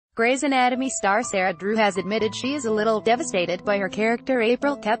Grey's Anatomy star Sarah Drew has admitted she is a little devastated by her character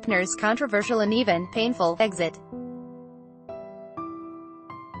April Kepner's controversial and even painful exit.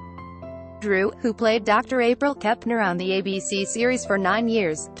 Drew, who played Dr. April Kepner on the ABC series for 9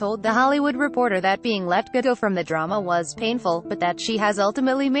 years, told The Hollywood Reporter that being let go from the drama was painful, but that she has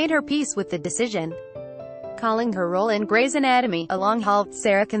ultimately made her peace with the decision. Calling her role in Grey's Anatomy a long haul,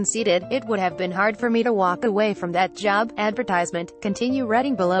 Sarah conceded, "It would have been hard for me to walk away from that job." Advertisement. Continue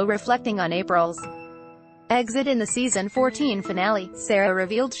reading below. Reflecting on April's exit in the season 14 finale, Sarah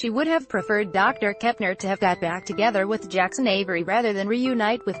revealed she would have preferred Dr. Kepner to have got back together with Jackson Avery rather than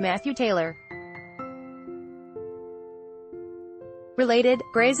reunite with Matthew Taylor. Related,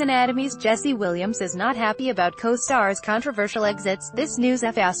 Grey's Anatomy's Jesse Williams is not happy about co-stars' controversial exits. This news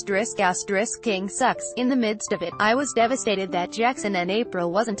King sucks. In the midst of it, I was devastated that Jackson and April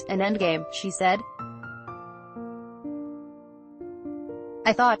wasn't an endgame, she said.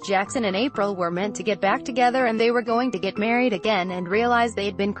 I thought Jackson and April were meant to get back together and they were going to get married again and realized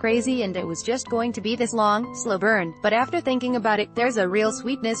they'd been crazy and it was just going to be this long, slow burn. But after thinking about it, there's a real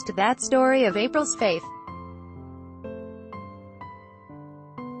sweetness to that story of April's faith.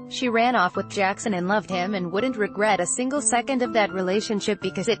 She ran off with Jackson and loved him and wouldn't regret a single second of that relationship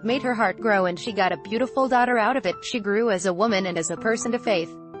because it made her heart grow and she got a beautiful daughter out of it. She grew as a woman and as a person of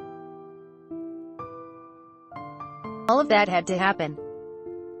faith. All of that had to happen.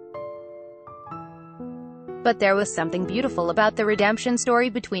 But there was something beautiful about the redemption story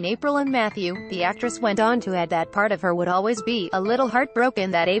between April and Matthew. The actress went on to add that part of her would always be a little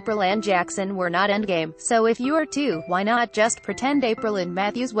heartbroken that April and Jackson were not endgame. So if you are too, why not just pretend April and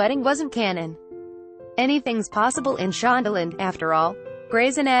Matthew's wedding wasn't canon? Anything's possible in Shondaland, after all.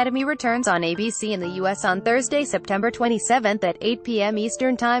 Grey's Anatomy returns on ABC in the US on Thursday, September 27th at 8 p.m.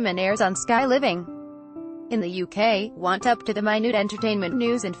 Eastern Time and airs on Sky Living. In the UK, want up-to-the-minute entertainment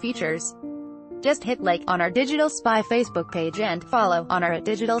news and features? Just hit like on our Digital Spy Facebook page and follow on our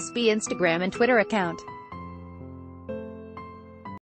Digital Spy Instagram and Twitter account.